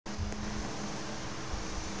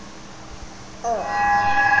Oh,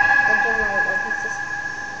 I don't know what this is.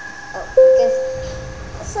 Oh, because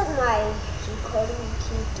I set my recording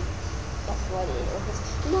key to F1 in Office.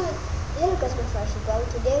 No, hello guys, my first about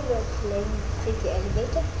today we're playing Creepy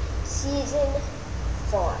Elevator Season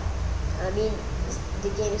 4. I mean, the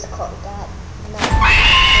game is called that. No.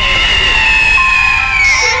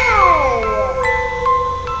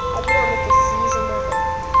 I did not make a season of it.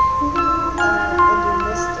 And you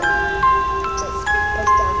missed it. Just press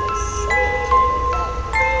down the second channel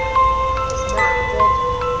that is not good.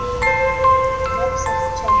 Not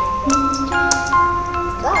second channel,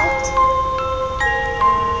 but I don't use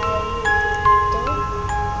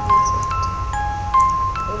it.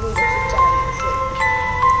 Maybe the future I use it.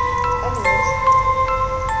 Anyways,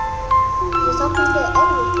 just open the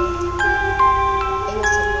elevator.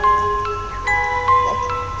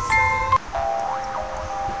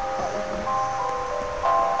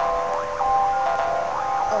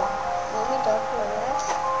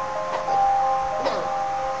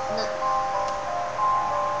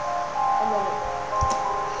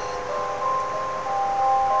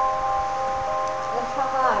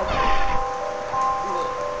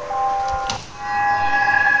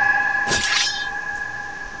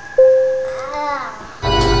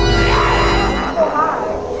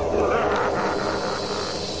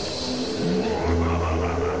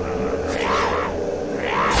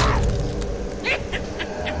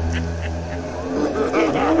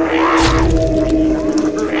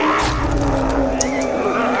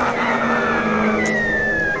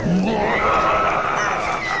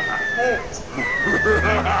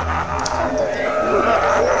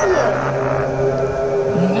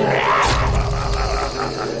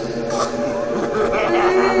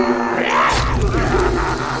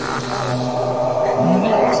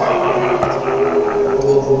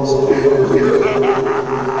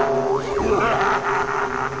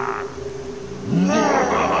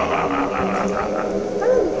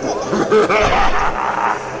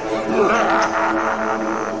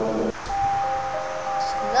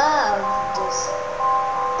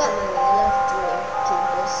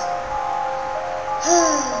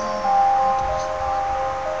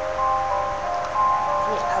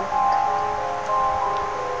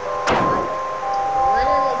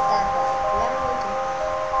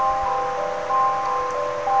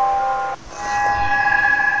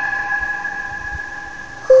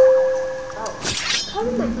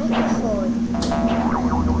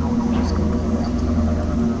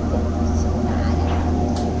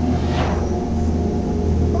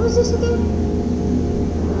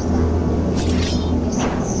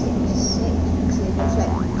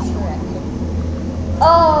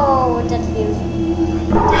 Oh, what that feels.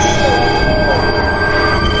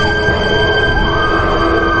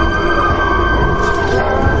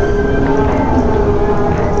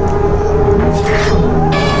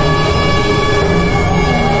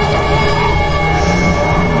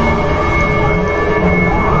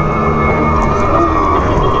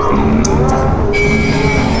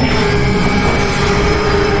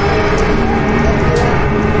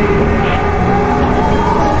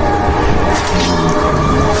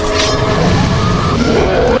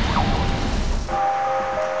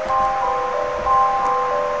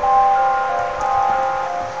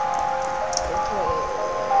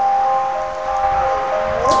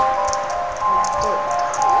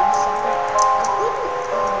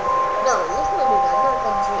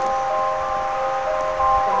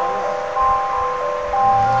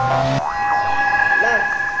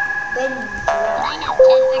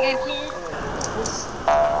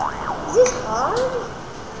 Is this hard?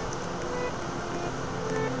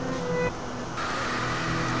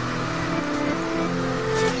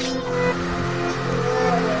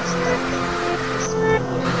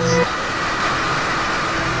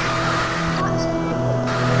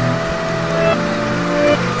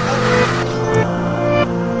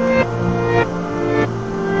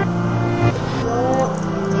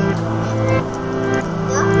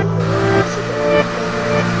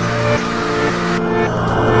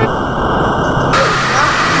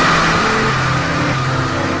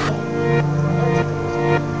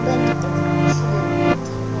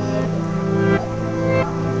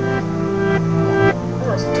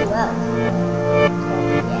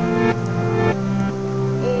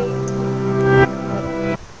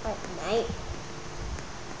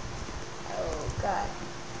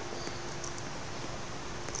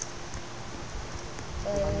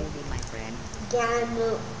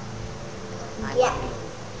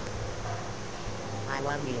 I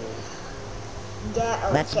love you.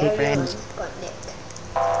 Let's be friends.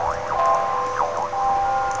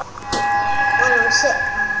 Oh shit.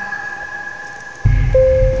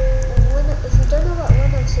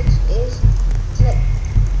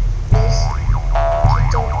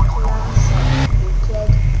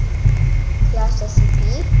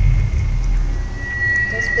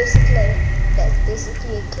 clip that's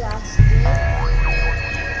basically a class B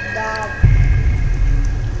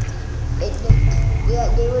that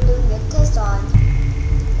they were doing a test on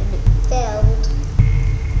and it failed.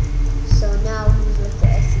 So now he's like the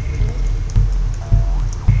SCP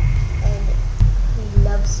and he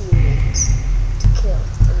loves humans to kill.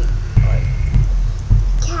 I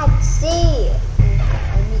can't say it.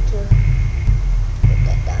 I need to put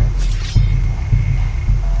that down.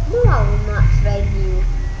 No, I will not friend you.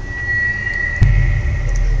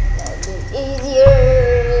 That is easier.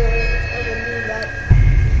 I will do that.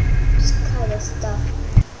 This kind of stuff.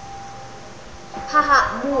 Haha,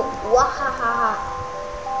 moo, wahahaha.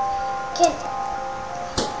 Can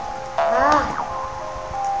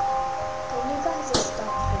you guys just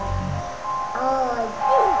stop for me?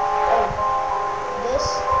 This.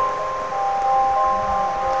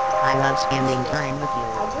 I love spending time with you.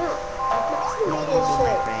 I do. You will be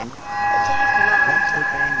my friend. Let's be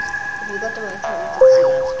friends. If you go to my account, I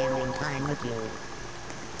love spending time with you.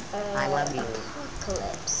 I love you.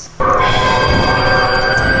 Apocalypse.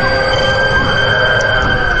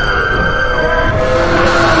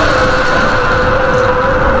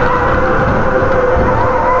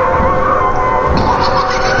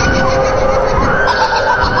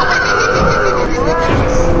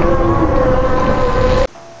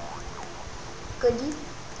 Goodie.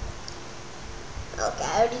 Okay, I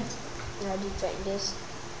already tried this.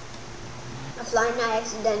 Offline I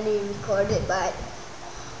accidentally recorded, but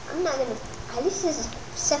I'm not gonna. At least it's a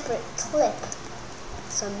separate clip,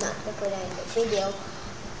 so I'm not gonna put it in the video.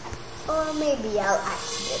 Or maybe I'll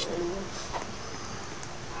accidentally.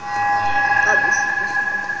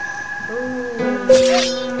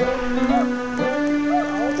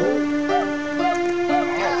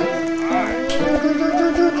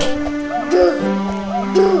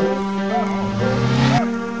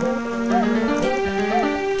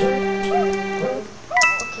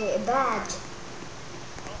 Okay, bad.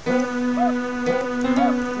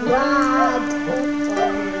 What?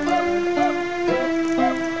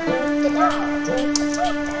 Get out.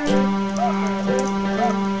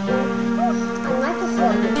 On my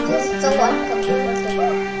performance, this is so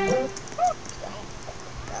uncomfortable.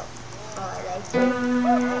 Oh, I like it.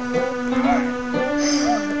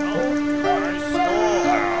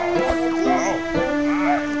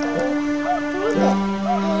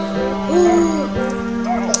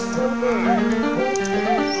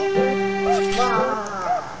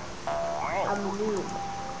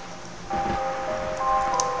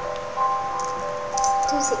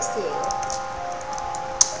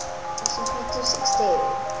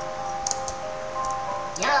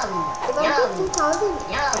 If I get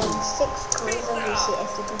 2006 coins on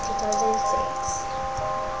VCS in 2006,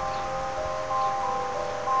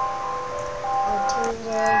 I'll turn the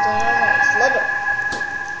lights. Let it.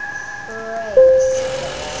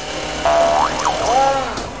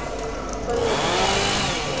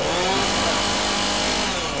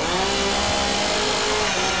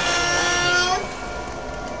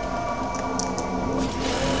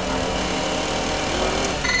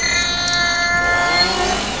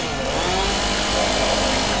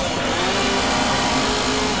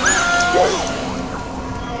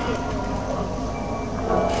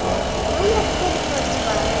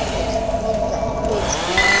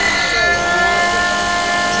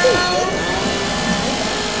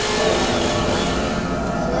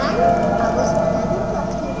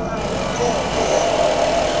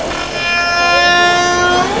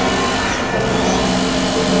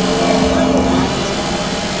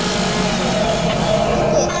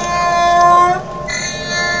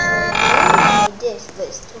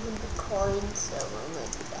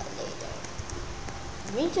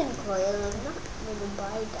 Region coil, I'm not gonna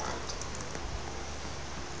buy that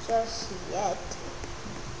just yet.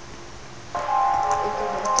 Because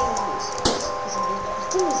I think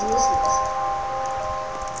it's useless.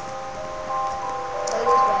 That is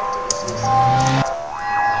why I think it's useless.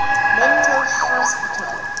 Mental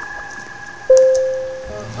hospital.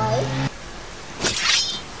 Okay.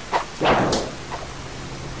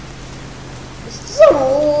 So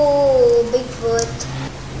Bigfoot.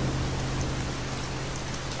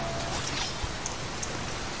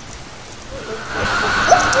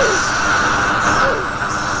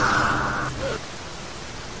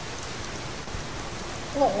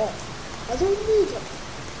 I don't need it.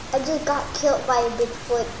 I just got killed by a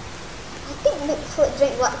Bigfoot. I think Bigfoot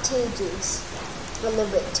drank what, 2 juice? A little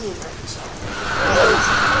bit too much.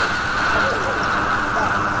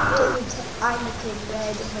 Arnica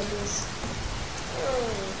red headers.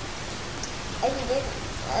 I need it.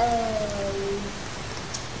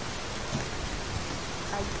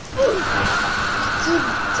 I keep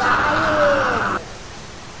dying.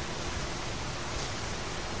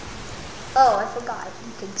 forgot you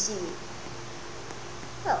can see me.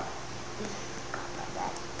 Oh, forgot about that.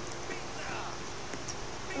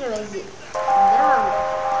 Anyways, now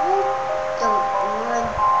I don't want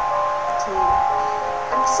to.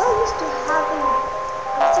 I'm so used to not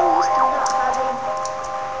having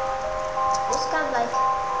this kind of like.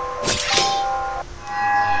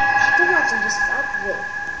 I don't know how to describe it.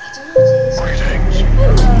 I don't know how to describe it.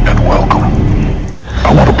 Greetings and welcome. I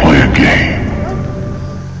want to play a game.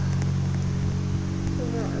 I did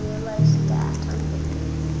not realize that I'm gonna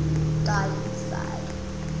die inside.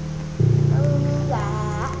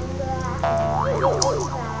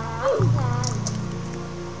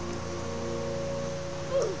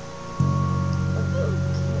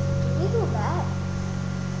 Did we go back?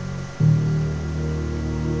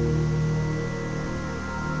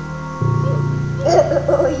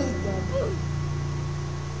 Oh, he's dead.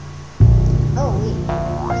 Oh, wait.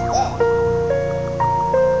 He's dead.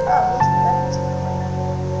 Oh, he's dead.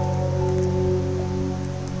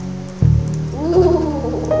 Ooh.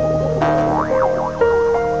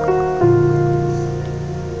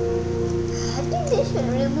 I think they should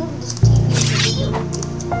remove this TV from the video.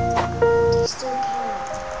 They still can.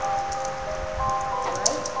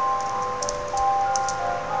 Right?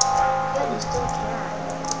 Yeah, they still can.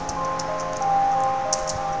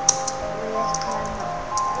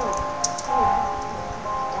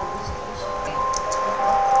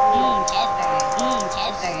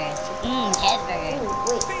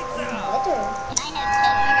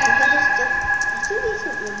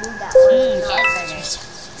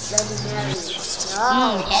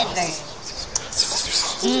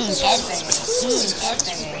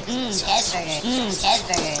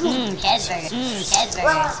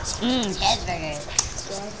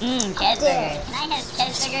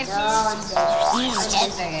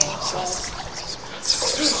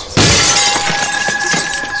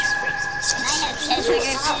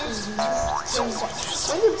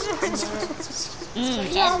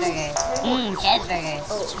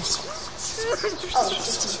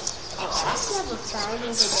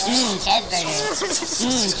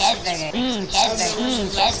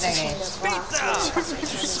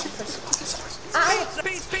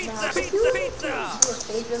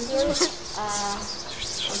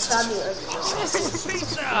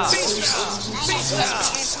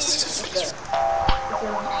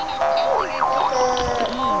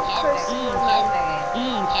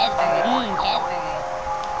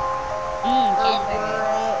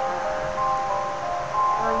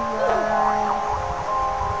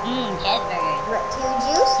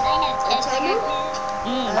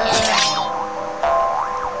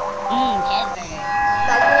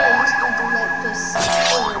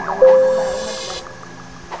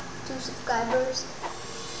 Subscribers.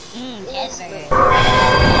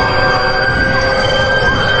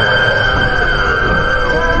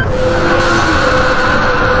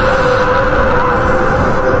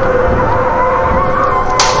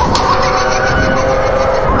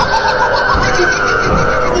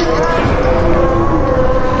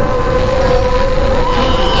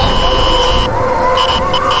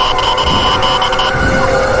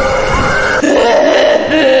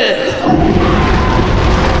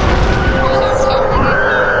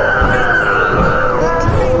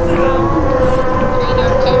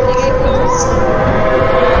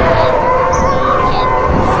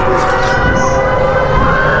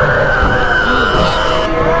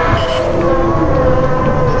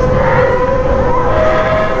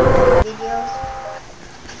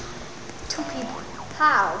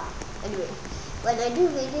 When I do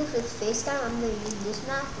videos with facecam, I'm going to use this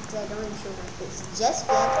mask because I don't want to show my face just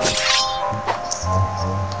yet.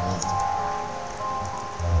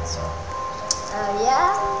 Yeah,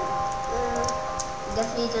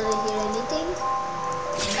 definitely don't hear anything.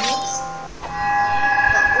 Next.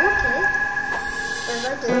 Okay. I'm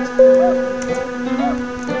not doing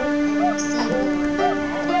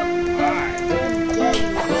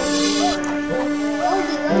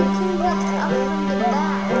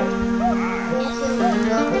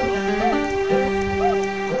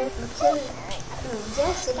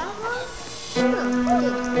sit down one? No,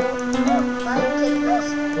 why take us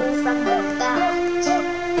from the back?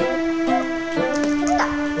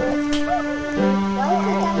 Stop. Why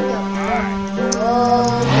is it down your arm?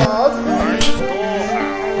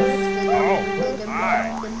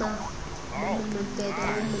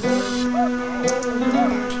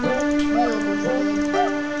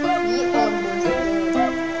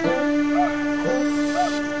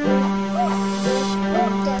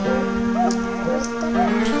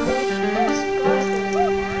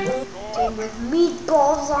 With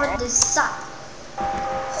meatballs on the side.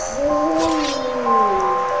 Oh.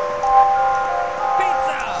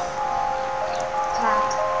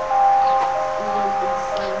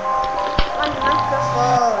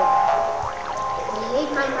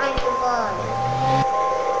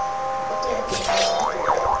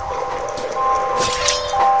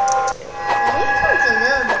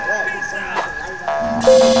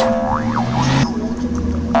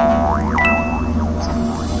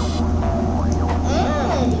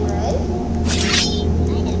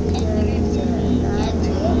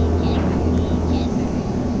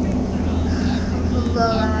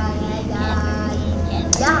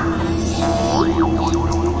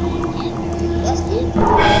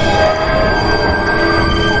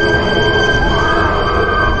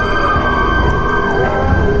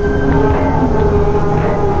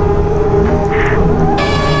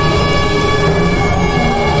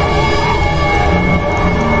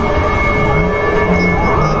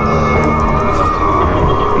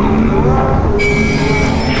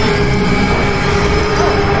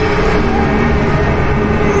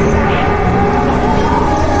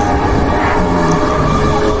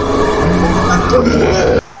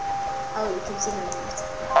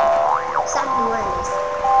 Somewhere.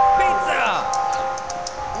 Pizza!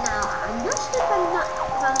 Now, I'm not sure if I'm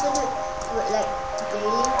gonna do it like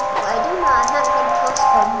today. But I don't know. I'm not gonna post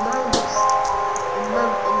for months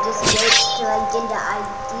and just wait till I get the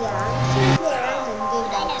idea. I'm sure play around and give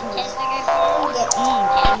the ideas.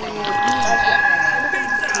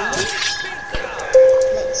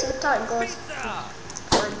 Like two thought goes on.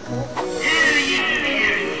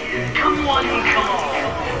 Come on, to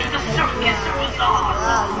the circus bazaar.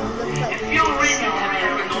 Wow, you look like If you're ready to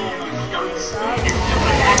hear an awful stunts sorry. and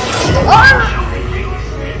supernatural showcase,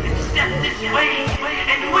 then step this way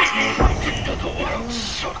and witness into the world's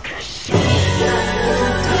circus.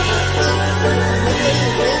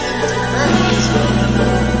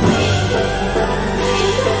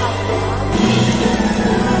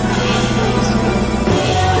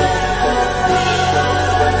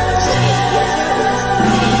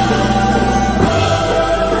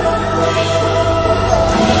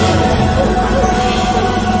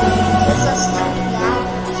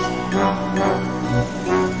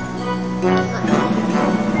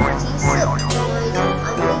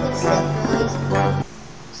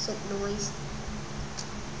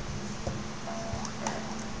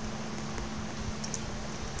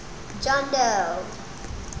 John Doe.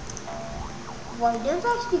 Well, there's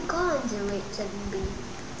actually gone 087B. You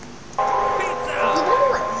don't know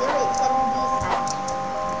what 087B is at?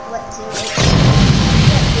 What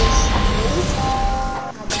 087B is?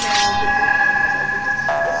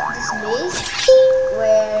 This maze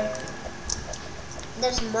where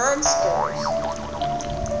there's monsters.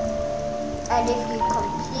 And if you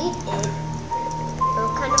complete it,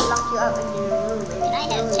 it'll kind of lock you up in your room. Can I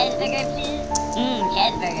have cheeseburger, please?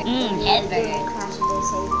 Cheeseburger. Cheeseburger. Crash and they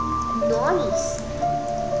say, noise.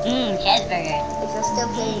 Cheeseburger. If you're still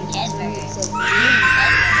playing, Cheeseburger. say,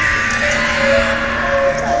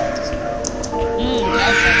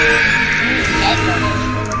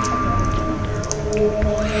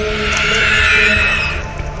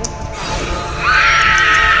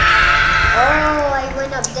 oh, I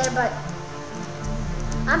went up there, but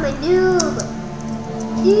I'm a noob.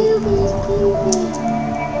 Newbies, peebies.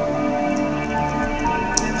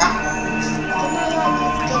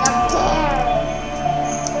 Get up there.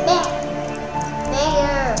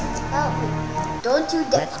 Mayor, help me. Don't you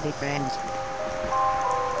dare. Let's be friends.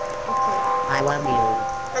 Okay. I love you.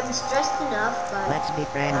 I'm stressed enough, but Let's be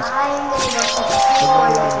friends. I'm gonna go to the Can you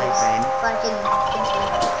be my place friend? so I can control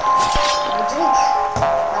my drink,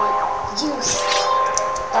 my juice.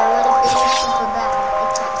 I wanna finish super bad. I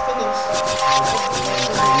can't finish.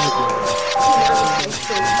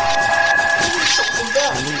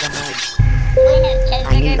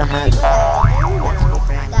 I need a hug. Let's be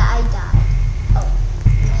friends. That I died. Oh,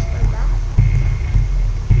 my bad.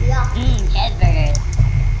 Yeah. Cheeseburger.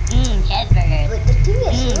 Cheeseburger. But the thing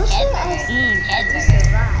is, you should have Cheeseburger.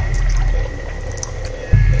 survived.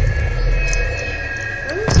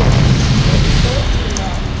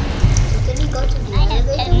 Can you go to the I have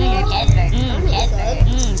elevator now? cheeseburger. Cheeseburger.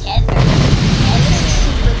 Cheeseburger.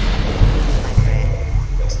 My friend.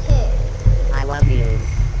 Okay. I love you.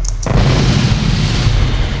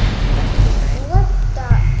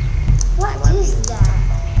 What is that?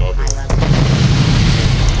 I love you.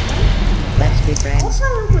 Let's be friends. Also, I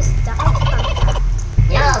almost died from that.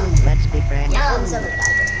 Let's be friends. And someone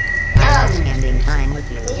died. I love spending time with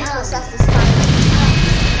you. They just possess this time.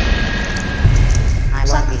 I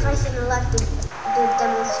love you. Sacrificing a life to do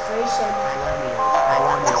demonstration. I love you. I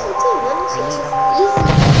love That's the you. thing, man. It's I need just a hug. easy.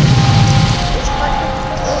 It's part of the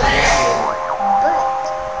game. But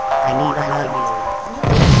I need a hug.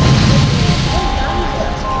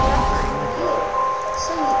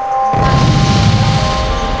 so you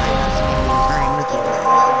I love spending time with get you.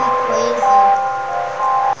 very crazy.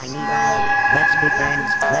 I need a hug. Let's be friends.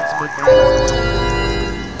 Let's be friends.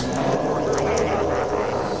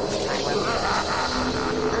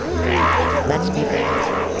 Let's be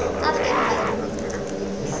friends.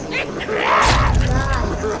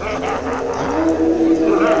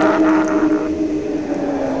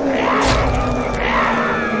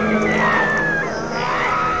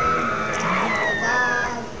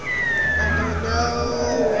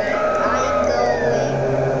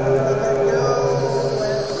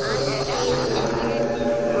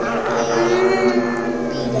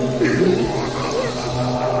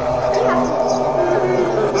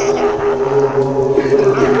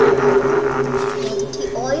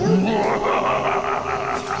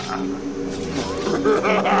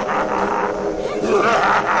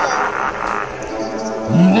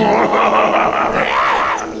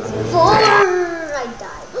 I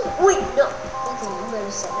died. Wait, no. Okay, I'm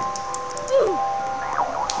very sad.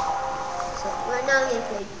 So right now we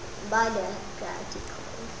play buy the gravity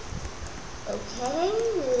coin. Okay,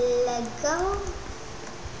 let's go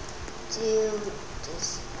to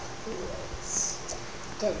this place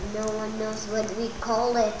that no one knows what we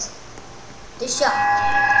call it. The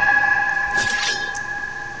shop.